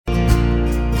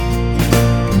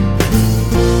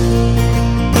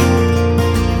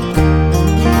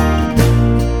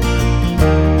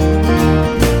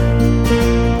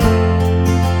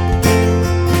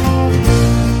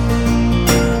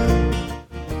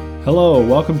Hello,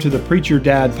 welcome to the Preacher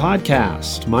Dad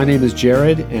podcast. My name is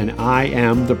Jared, and I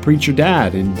am the Preacher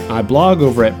Dad, and I blog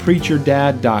over at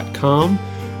preacherdad.com,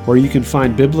 where you can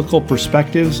find biblical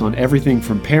perspectives on everything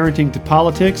from parenting to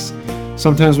politics.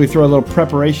 Sometimes we throw a little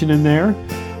preparation in there.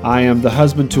 I am the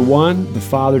husband to one, the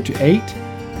father to 8,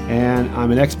 and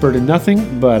I'm an expert in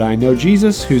nothing, but I know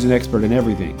Jesus, who's an expert in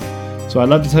everything. So I'd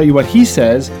love to tell you what he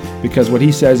says, because what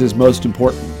he says is most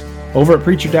important. Over at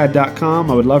preacherdad.com,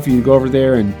 I would love for you to go over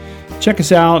there and check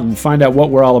us out and find out what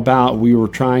we're all about. We are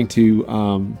trying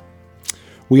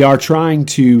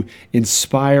to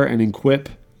inspire and equip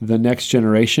the next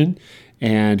generation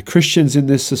and Christians in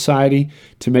this society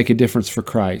to make a difference for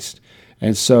Christ.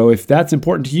 And so if that's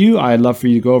important to you, I'd love for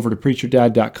you to go over to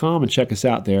preacherdad.com and check us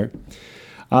out there.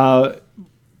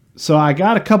 So I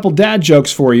got a couple dad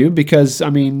jokes for you because,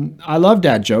 I love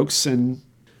dad jokes and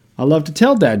I love to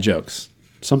tell dad jokes.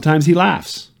 Sometimes he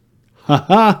laughs. Ha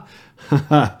ha, ha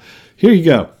ha. Here you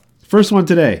go. First one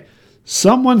today.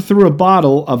 Someone threw a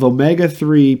bottle of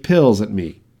omega-3 pills at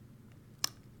me.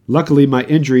 Luckily, my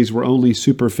injuries were only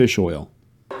super fish oil.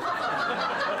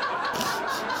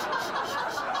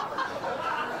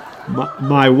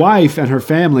 My wife and her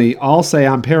family all say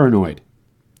I'm paranoid.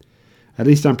 At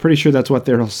least I'm pretty sure that's what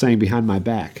they're saying behind my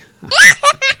back.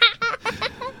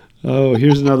 Oh,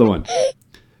 here's another one.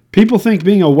 People think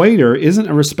being a waiter isn't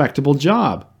a respectable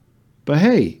job. But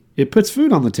hey, it puts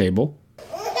food on the table.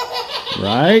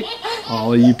 Right?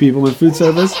 All of you people in food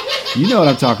service, you know what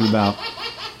I'm talking about.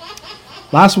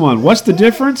 Last one. What's the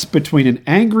difference between an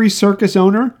angry circus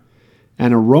owner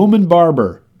and a Roman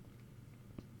barber?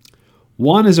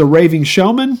 One is a raving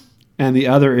showman, and the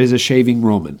other is a shaving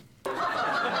Roman.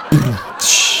 Yeah,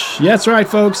 that's right,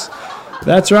 folks.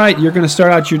 That's right. You're going to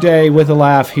start out your day with a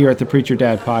laugh here at the Preacher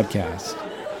Dad podcast.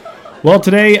 Well,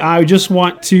 today I just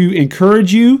want to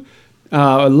encourage you,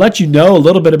 let you know a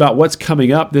little bit about what's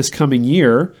coming up this coming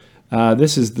year.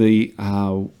 This is the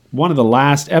one of the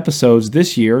last episodes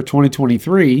this year,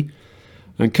 2023.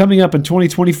 And coming up in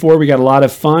 2024, we got a lot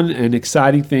of fun and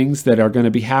exciting things that are going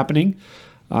to be happening.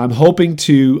 I'm hoping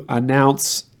to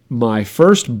announce my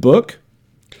first book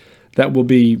that will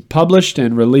be published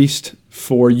and released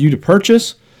for you to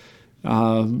purchase,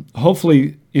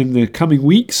 hopefully in the coming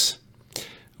weeks.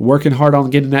 Working hard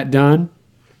on getting that done.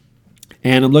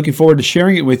 And I'm looking forward to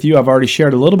sharing it with you. I've already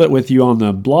shared a little bit with you on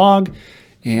the blog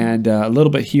and a little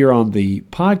bit here on the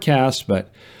podcast,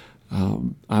 but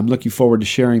I'm looking forward to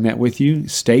sharing that with you.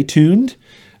 Stay tuned.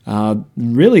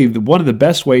 Really, one of the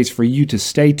best ways for you to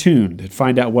stay tuned and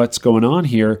find out what's going on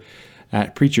here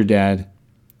at Preacher Dad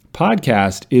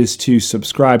Podcast is to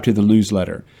subscribe to the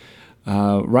newsletter.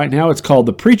 Right now, it's called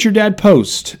the Preacher Dad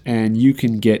Post, and you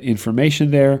can get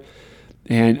information there.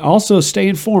 And also stay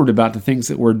informed about the things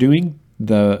that we're doing,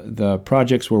 the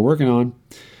projects we're working on.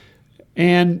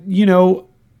 And,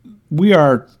 we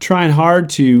are trying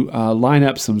hard to line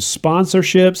up some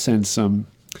sponsorships and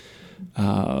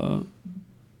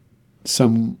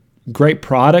some great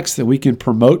products that we can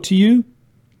promote to you.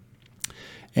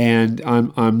 And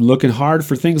I'm looking hard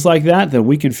for things like that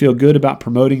we can feel good about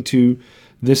promoting to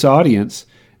this audience.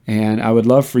 And I would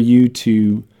love for you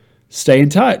to stay in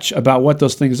touch about what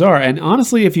those things are. And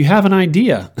honestly, if you have an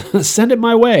idea, send it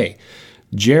my way.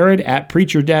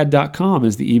 Jared@preacherdad.com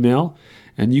is the email.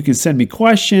 And you can send me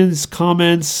questions,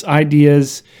 comments,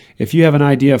 ideas. If you have an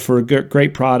idea for a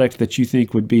great product that you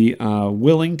think would be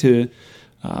willing to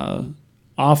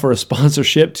offer a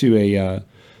sponsorship to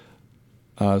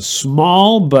a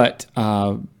small but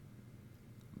a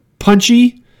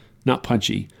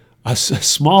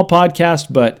small podcast,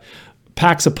 but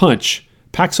packs a punch.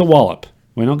 Packs a wallop.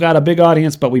 We don't got a big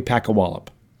audience, but we pack a wallop.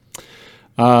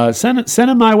 Send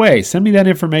it my way. Send me that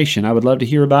information. I would love to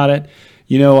hear about it.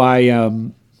 I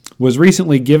was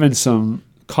recently given some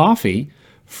coffee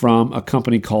from a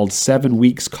company called 7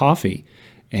 Weeks Coffee,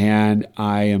 and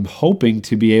I am hoping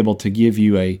to be able to give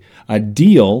you a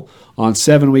deal on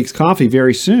 7 Weeks Coffee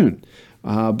very soon.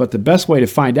 But the best way to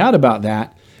find out about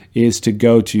that is to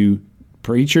go to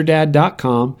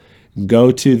preacherdad.com,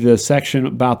 go to the section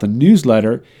about the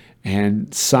newsletter,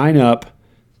 and sign up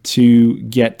to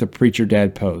get the Preacher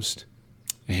Dad Post.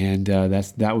 And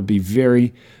that would be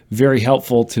very, very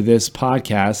helpful to this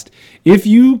podcast. If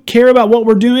you care about what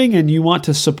we're doing and you want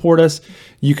to support us,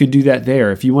 you can do that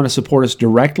there. If you want to support us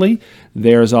directly,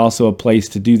 there's also a place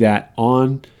to do that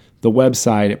on the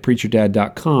website at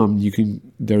preacherdad.com.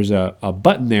 There's a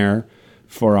button there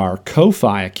for our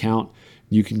Ko-Fi account.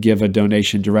 You can give a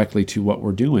donation directly to what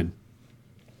we're doing.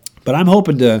 But I'm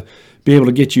hoping to be able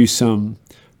to get you some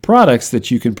products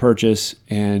that you can purchase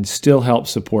and still help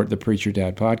support the Preacher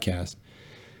Dad podcast.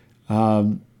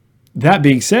 That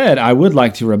being said, I would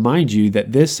like to remind you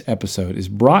that this episode is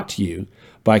brought to you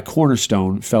by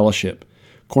Cornerstone Fellowship.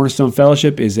 Cornerstone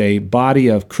Fellowship is a body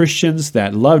of Christians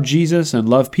that love Jesus and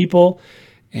love people,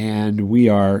 and we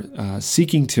are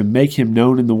seeking to make him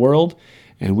known in the world,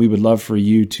 and we would love for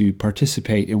you to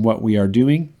participate in what we are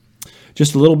doing.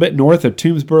 Just a little bit north of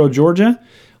Toomsboro, Georgia,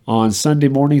 on Sunday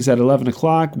mornings at 11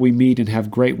 o'clock, we meet and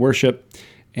have great worship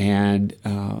and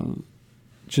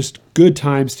just good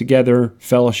times together,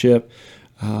 fellowship.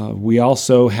 We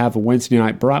also have a Wednesday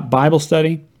night Bible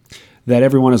study that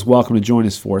everyone is welcome to join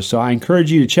us for. So I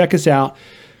encourage you to check us out.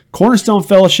 Cornerstone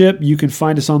Fellowship, you can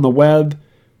find us on the web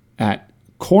at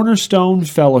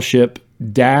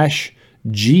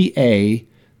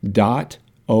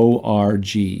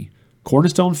cornerstonefellowship-ga.org.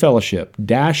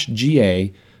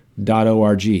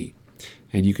 cornerstonefellowship-ga.org.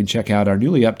 And you can check out our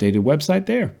newly updated website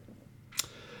there.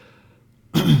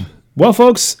 Well,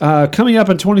 folks, coming up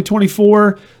in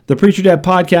 2024, the Preacher Dad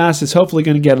podcast is hopefully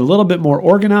going to get a little bit more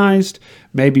organized,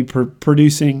 maybe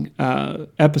producing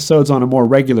episodes on a more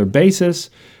regular basis.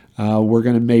 We're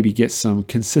going to maybe get some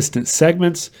consistent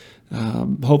segments,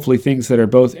 hopefully things that are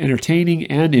both entertaining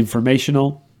and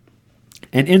informational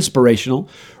and inspirational.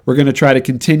 We're going to try to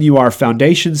continue our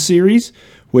Foundation series,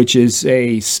 which is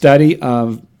a study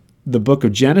of the book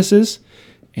of Genesis,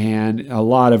 and a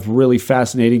lot of really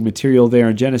fascinating material there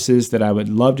in Genesis that I would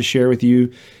love to share with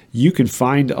you. You can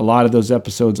find a lot of those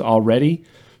episodes already,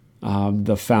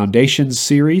 the Foundations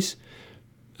series.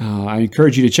 I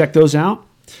encourage you to check those out.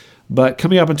 But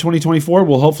coming up in 2024,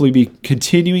 we'll hopefully be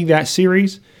continuing that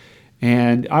series.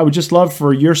 And I would just love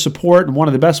for your support. And one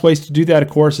of the best ways to do that, of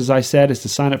course, as I said, is to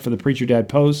sign up for the Preacher Dad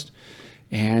Post.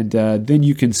 And then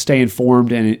you can stay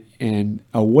informed and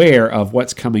aware of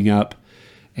what's coming up.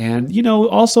 And,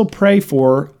 also pray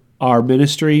for our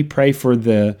ministry, pray for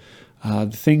the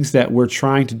things that we're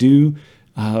trying to do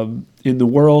in the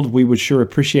world. We would sure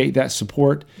appreciate that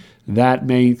support. That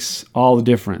makes all the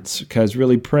difference, because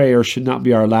really prayer should not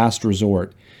be our last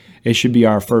resort. It should be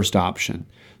our first option.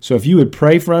 So if you would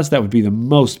pray for us, that would be the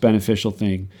most beneficial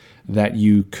thing that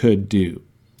you could do.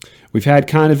 We've had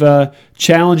kind of a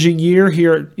challenging year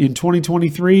here in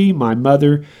 2023. My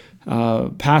mother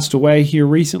passed away here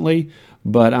recently.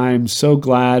 But I'm so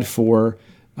glad for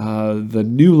the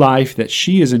new life that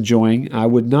she is enjoying. I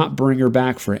would not bring her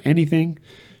back for anything.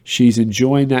 She's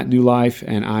enjoying that new life,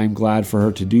 and I'm glad for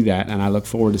her to do that, and I look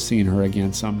forward to seeing her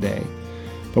again someday.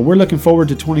 But we're looking forward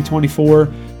to 2024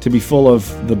 to be full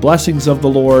of the blessings of the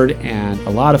Lord and a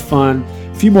lot of fun,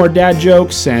 a few more dad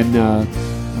jokes, and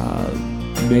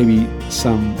maybe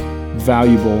some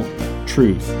valuable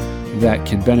truth that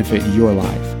can benefit your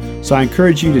life. So I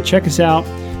encourage you to check us out.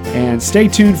 And stay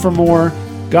tuned for more.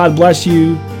 God bless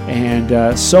you.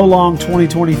 And so long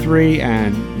 2023.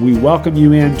 And we welcome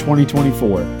you in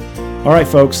 2024. All right,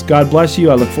 folks. God bless you.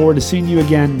 I look forward to seeing you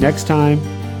again next time.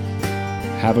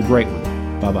 Have a great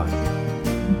one. Bye-bye.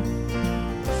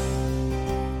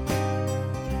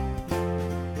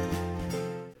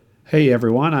 Hey,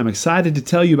 everyone. I'm excited to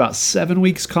tell you about 7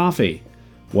 Weeks Coffee.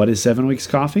 What is 7 Weeks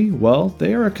Coffee? Well,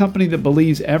 they are a company that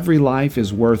believes every life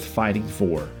is worth fighting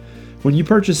for. When you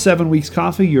purchase 7 Weeks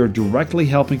Coffee, you're directly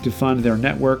helping to fund their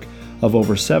network of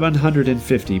over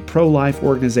 750 pro-life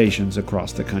organizations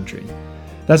across the country.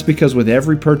 That's because with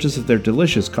every purchase of their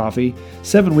delicious coffee,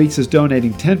 7 Weeks is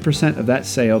donating 10% of that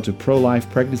sale to pro-life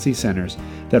pregnancy centers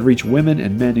that reach women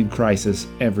and men in crisis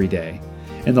every day.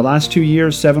 In the last 2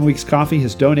 years, 7 Weeks Coffee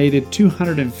has donated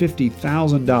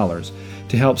 $250,000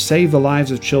 to help save the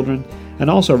lives of children and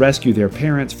also rescue their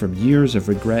parents from years of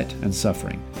regret and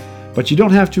suffering. But you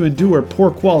don't have to endure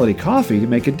poor quality coffee to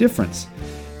make a difference.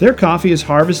 Their coffee is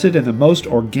harvested in the most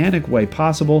organic way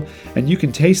possible, and you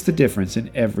can taste the difference in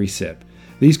every sip.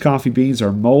 These coffee beans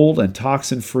are mold and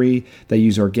toxin free, they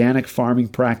use organic farming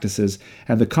practices,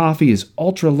 and the coffee is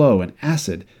ultra low in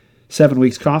acid. 7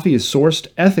 Weeks Coffee is sourced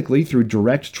ethically through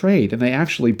direct trade, and they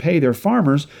actually pay their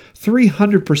farmers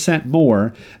 300%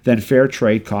 more than fair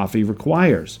trade coffee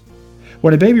requires.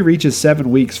 When a baby reaches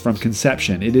 7 weeks from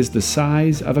conception, it is the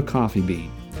size of a coffee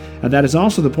bean. And that is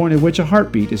also the point at which a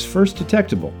heartbeat is first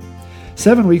detectable.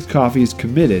 7 Weeks Coffee is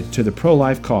committed to the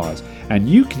pro-life cause, and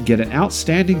you can get an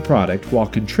outstanding product while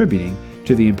contributing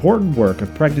to the important work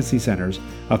of pregnancy centers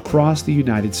across the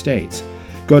United States.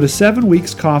 Go to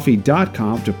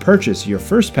 7weekscoffee.com to purchase your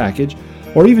first package,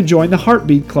 or even join the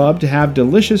Heartbeat Club to have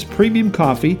delicious premium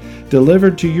coffee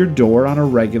delivered to your door on a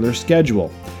regular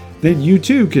schedule. Then you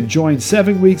too can join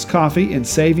 7 Weeks Coffee in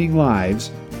saving lives,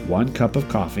 1 cup of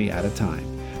coffee at a time.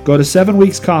 Go to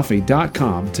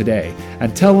 7weekscoffee.com today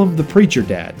and tell them the Preacher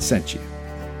Dad sent you.